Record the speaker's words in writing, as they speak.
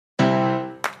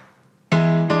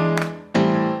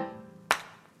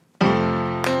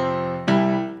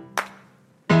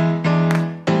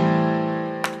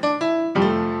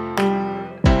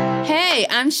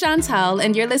I'm Chantel,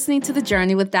 and you're listening to The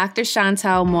Journey with Dr.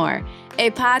 Chantel Moore,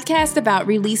 a podcast about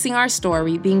releasing our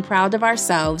story, being proud of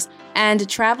ourselves, and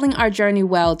traveling our journey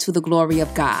well to the glory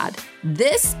of God.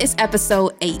 This is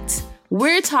episode 8.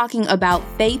 We're talking about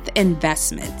faith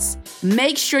investments.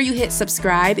 Make sure you hit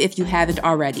subscribe if you haven't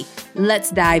already. Let's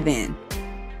dive in.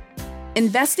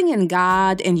 Investing in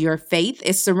God and your faith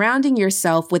is surrounding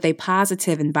yourself with a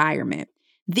positive environment.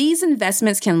 These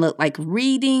investments can look like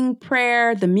reading,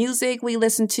 prayer, the music we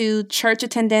listen to, church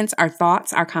attendance, our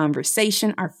thoughts, our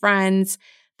conversation, our friends,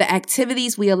 the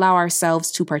activities we allow ourselves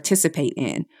to participate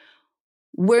in.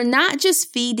 We're not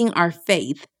just feeding our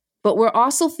faith, but we're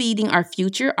also feeding our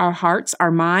future, our hearts,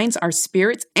 our minds, our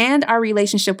spirits, and our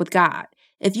relationship with God.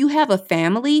 If you have a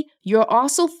family, you're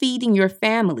also feeding your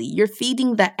family. You're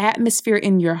feeding the atmosphere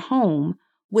in your home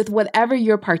with whatever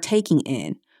you're partaking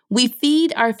in. We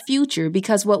feed our future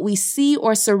because what we see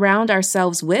or surround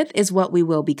ourselves with is what we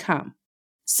will become.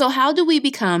 So how do we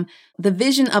become the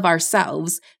vision of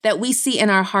ourselves that we see in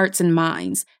our hearts and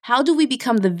minds? How do we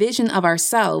become the vision of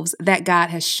ourselves that God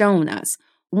has shown us?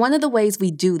 One of the ways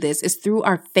we do this is through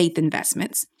our faith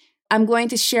investments. I'm going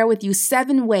to share with you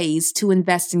 7 ways to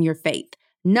invest in your faith.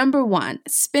 Number 1,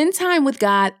 spend time with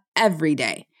God every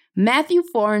day. Matthew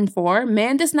 4:4,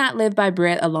 man does not live by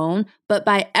bread alone, but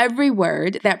by every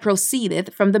word that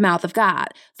proceedeth from the mouth of God.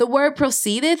 The word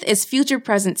proceedeth is future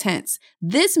present tense.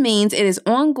 This means it is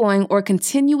ongoing or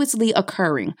continuously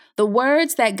occurring. The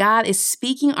words that God is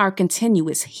speaking are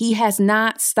continuous. He has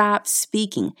not stopped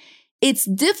speaking. It's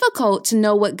difficult to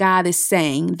know what God is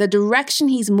saying, the direction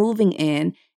he's moving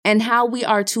in, and how we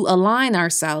are to align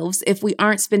ourselves if we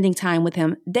aren't spending time with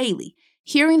him daily.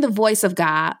 Hearing the voice of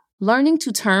God, learning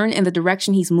to turn in the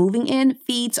direction he's moving in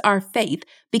feeds our faith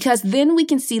because then we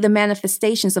can see the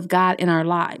manifestations of God in our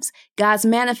lives. God's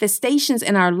manifestations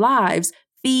in our lives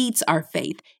feeds our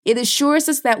faith. It assures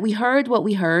us that we heard what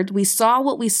we heard, we saw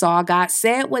what we saw, God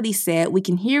said what he said, we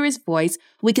can hear his voice,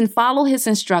 we can follow his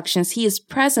instructions, he is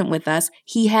present with us,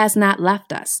 he has not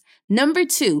left us. Number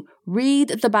 2,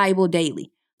 read the Bible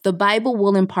daily. The Bible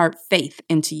will impart faith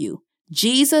into you.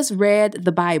 Jesus read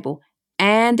the Bible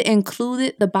and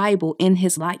included the Bible in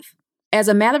his life. As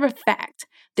a matter of fact,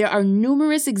 there are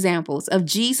numerous examples of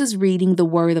Jesus reading the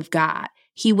Word of God.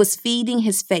 He was feeding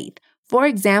his faith. For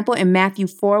example, in Matthew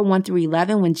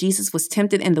 4:1-11, when Jesus was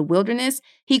tempted in the wilderness,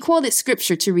 he quoted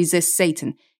scripture to resist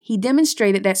Satan. He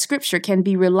demonstrated that scripture can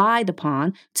be relied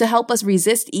upon to help us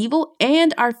resist evil,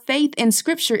 and our faith in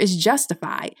scripture is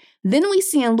justified. Then we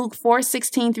see in Luke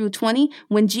 4:16-20,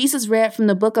 when Jesus read from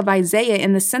the book of Isaiah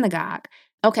in the synagogue.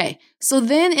 Okay, so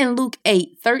then in Luke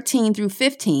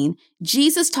 8:13-15,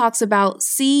 Jesus talks about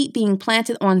seed being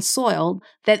planted on soil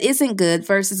that isn't good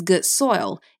versus good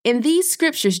soil. In these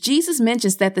scriptures, Jesus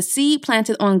mentions that the seed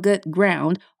planted on good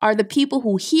ground are the people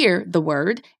who hear the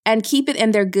word and keep it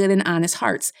in their good and honest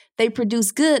hearts. They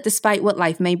produce good despite what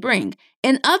life may bring.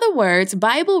 In other words,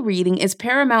 Bible reading is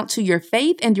paramount to your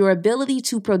faith and your ability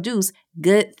to produce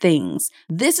good things.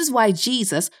 This is why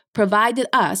Jesus provided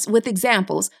us with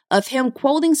examples of him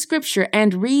quoting scripture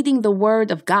and reading the word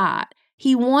of God.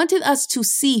 He wanted us to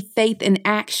see faith in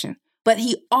action, but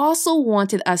he also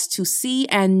wanted us to see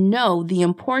and know the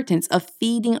importance of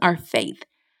feeding our faith.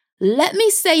 Let me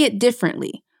say it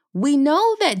differently. We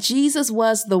know that Jesus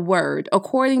was the Word,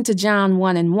 according to John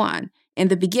 1:1. In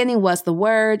the beginning was the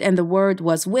Word, and the Word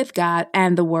was with God,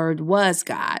 and the Word was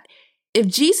God. If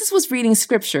Jesus was reading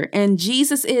scripture and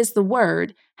Jesus is the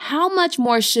Word, how much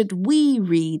more should we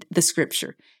read the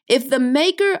scripture? If the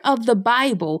maker of the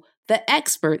Bible, the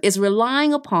expert, is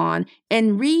relying upon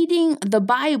and reading the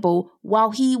Bible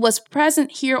while he was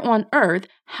present here on earth,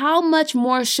 how much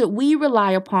more should we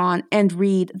rely upon and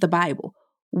read the Bible?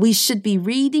 We should be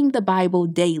reading the Bible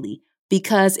daily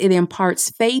because it imparts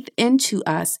faith into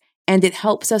us and it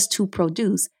helps us to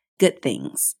produce good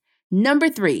things. Number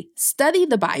 3, study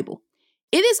the Bible.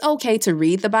 It is okay to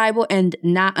read the Bible and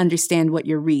not understand what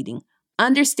you're reading.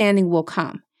 Understanding will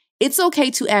come. It's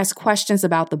okay to ask questions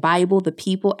about the Bible, the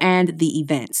people, and the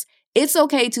events. It's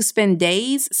okay to spend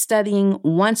days studying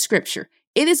one scripture.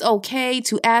 It is okay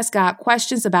to ask God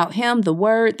questions about him, the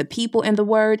word, the people, and the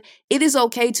word. It is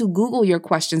okay to Google your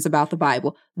questions about the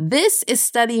Bible. This is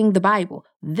studying the Bible.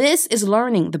 This is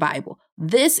learning the Bible.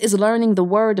 This is learning the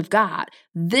word of God.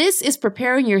 This is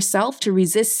preparing yourself to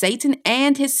resist Satan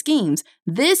and his schemes.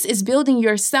 This is building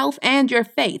yourself and your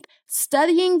faith.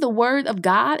 Studying the Word of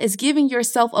God is giving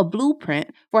yourself a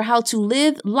blueprint for how to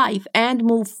live life and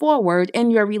move forward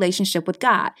in your relationship with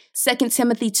God. 2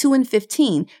 Timothy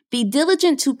 2:15, be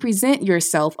diligent to present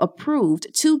yourself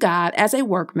approved to God as a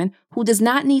workman who does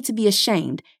not need to be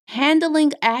ashamed,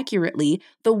 handling accurately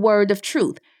the word of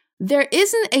truth. There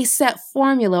isn't a set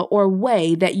formula or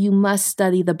way that you must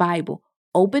study the Bible.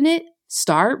 Open it,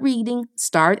 start reading,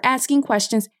 start asking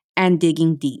questions, and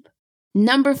digging deep.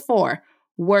 Number 4,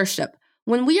 worship.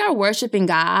 When we are worshiping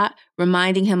God,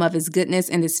 reminding Him of His goodness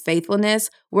and His faithfulness,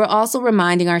 we're also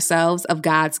reminding ourselves of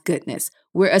God's goodness.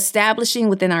 We're establishing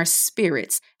within our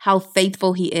spirits how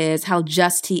faithful He is, how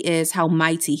just He is, how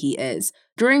mighty He is.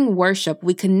 During worship,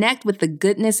 we connect with the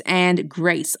goodness and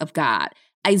grace of God.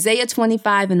 Isaiah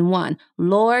 25:1,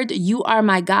 Lord, you are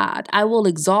my God. I will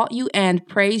exalt you and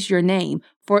praise your name.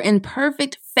 For in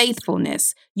perfect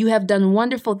faithfulness, you have done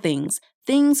wonderful things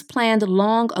planned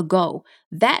long ago.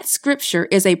 That scripture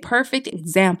is a perfect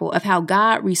example of how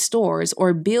God restores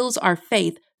or builds our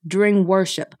faith during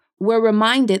worship. We're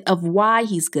reminded of why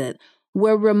He's good.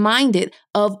 We're reminded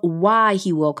of why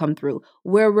He will come through.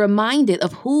 We're reminded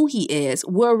of who He is.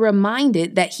 We're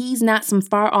reminded that He's not some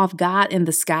far off God in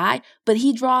the sky, but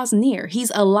He draws near. He's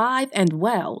alive and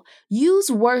well. Use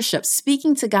worship,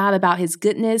 speaking to God about His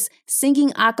goodness,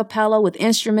 singing a cappella with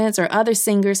instruments or other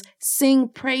singers. Sing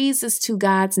praises to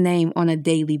God's name on a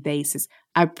daily basis.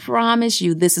 I promise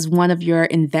you, this is one of your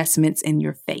investments in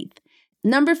your faith.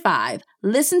 Number 5,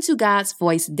 listen to God's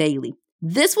voice daily.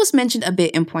 This was mentioned a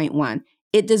bit in point 1.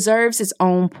 It deserves its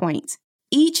own point.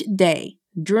 Each day,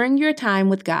 during your time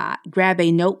with God, grab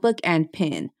a notebook and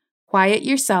pen. Quiet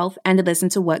yourself and listen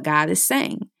to what God is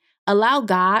saying. Allow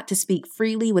God to speak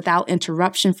freely without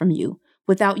interruption from you,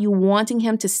 without you wanting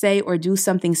Him to say or do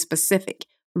something specific.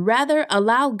 Rather,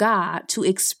 allow God to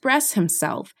express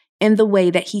Himself in the way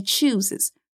that He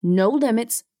chooses. No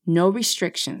limits, no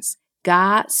restrictions.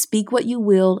 God, speak what you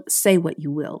will, say what you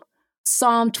will.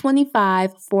 Psalm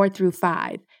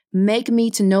 25:4-5. Make me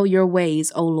to know your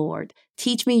ways, O Lord.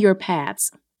 Teach me your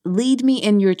paths. Lead me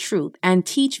in your truth and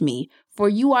teach me, for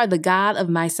you are the God of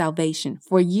my salvation.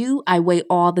 For you I wait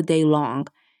all the day long.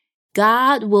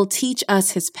 God will teach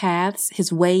us His paths,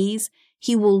 His ways.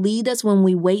 He will lead us when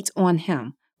we wait on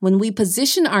Him, when we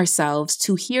position ourselves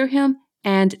to hear Him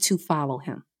and to follow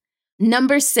Him.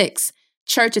 Number 6,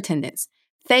 church attendance.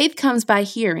 Faith comes by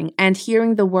hearing, and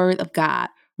hearing the word of God.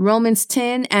 Romans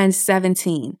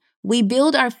 10:17. We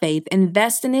build our faith,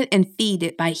 invest in it, and feed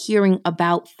it by hearing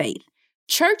about faith.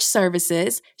 Church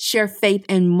services share faith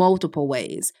in multiple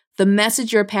ways. The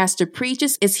message your pastor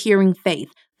preaches is hearing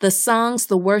faith. The songs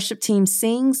the worship team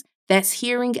sings, that's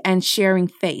hearing and sharing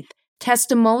faith.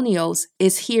 Testimonials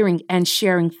is hearing and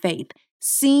sharing faith.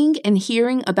 Seeing and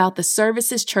hearing about the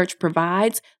services church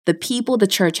provides, the people the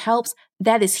church helps,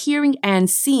 that is hearing and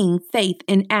seeing faith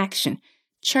in action.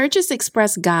 Churches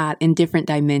express God in different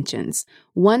dimensions.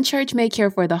 One church may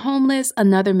care for the homeless,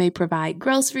 another may provide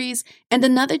groceries, and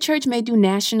another church may do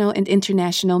national and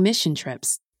international mission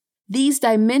trips. These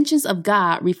dimensions of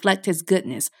God reflect His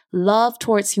goodness, love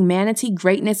towards humanity,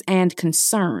 greatness, and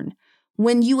concern.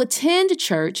 When you attend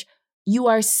church, you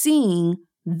are seeing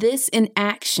this in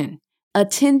action.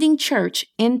 Attending church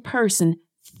in person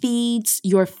feeds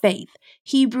your faith.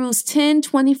 Hebrews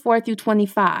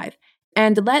 10:24-25.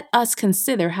 And let us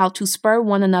consider how to spur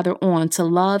one another on to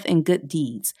love and good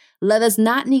deeds. Let us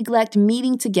not neglect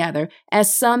meeting together,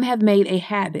 as some have made a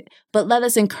habit, but let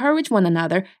us encourage one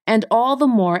another, and all the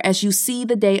more as you see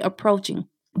the day approaching.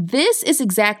 This is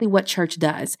exactly what church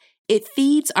does. It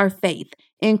feeds our faith,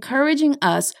 encouraging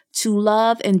us to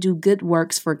love and do good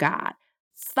works for God.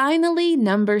 Finally,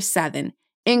 number 7,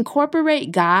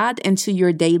 incorporate God into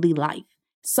your daily life.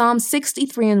 Psalm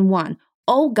 63:1.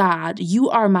 O God,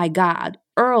 you are my God.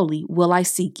 Early will I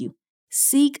seek you.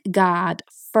 Seek God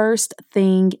first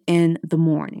thing in the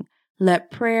morning. Let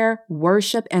prayer,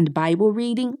 worship, and Bible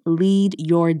reading lead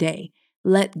your day.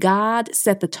 Let God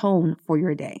set the tone for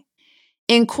your day.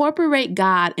 Incorporate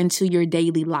God into your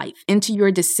daily life, into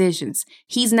your decisions.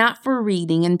 He's not for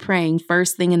reading and praying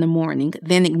first thing in the morning,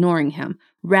 then ignoring Him.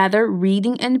 Rather,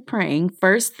 reading and praying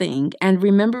first thing and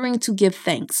remembering to give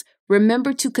thanks.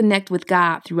 Remember to connect with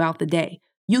God throughout the day.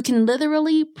 You can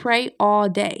literally pray all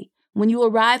day. When you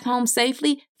arrive home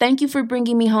safely, thank you for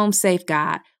bringing me home safe,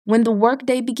 God. When the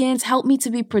workday begins, help me to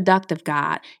be productive,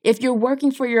 God. If you're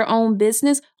working for your own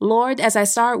business, Lord, as I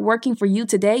start working for you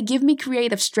today, give me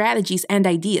creative strategies and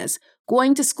ideas.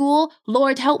 Going to school,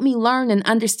 Lord, help me learn and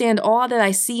understand all that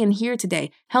I see and hear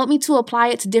today. Help me to apply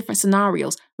it to different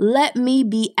scenarios. Let me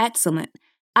be excellent.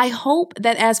 I hope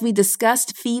that as we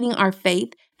discussed feeding our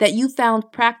faith, that you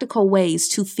found practical ways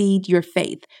to feed your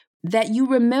faith, that you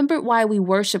remembered why we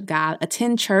worship God,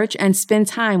 attend church, and spend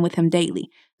time with Him daily.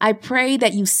 I pray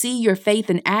that you see your faith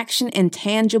in action in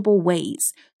tangible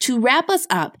ways. To wrap us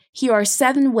up, here are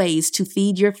 7 ways to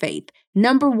feed your faith.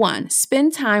 Number 1,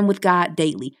 spend time with God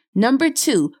daily. Number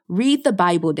 2, read the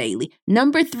Bible daily.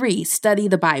 Number 3, study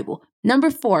the Bible.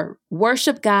 Number 4,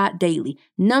 worship God daily.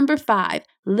 Number 5,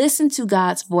 listen to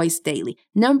God's voice daily.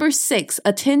 Number 6,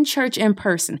 attend church in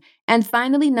person. And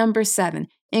finally, number 7,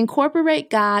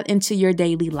 incorporate God into your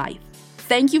daily life.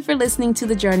 Thank you for listening to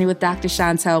The Journey with Dr.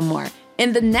 Chantel Moore.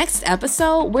 In the next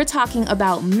episode, we're talking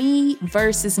about me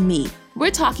versus me. We're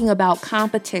talking about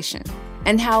competition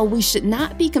and how we should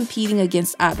not be competing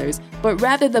against others, but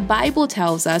rather the Bible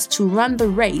tells us to run the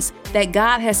race that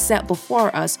God has set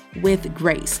before us with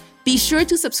grace. Be sure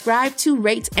to subscribe to,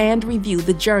 rate, and review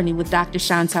The Journey with Dr.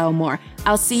 Chantel Moore.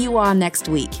 I'll see you all next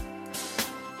week.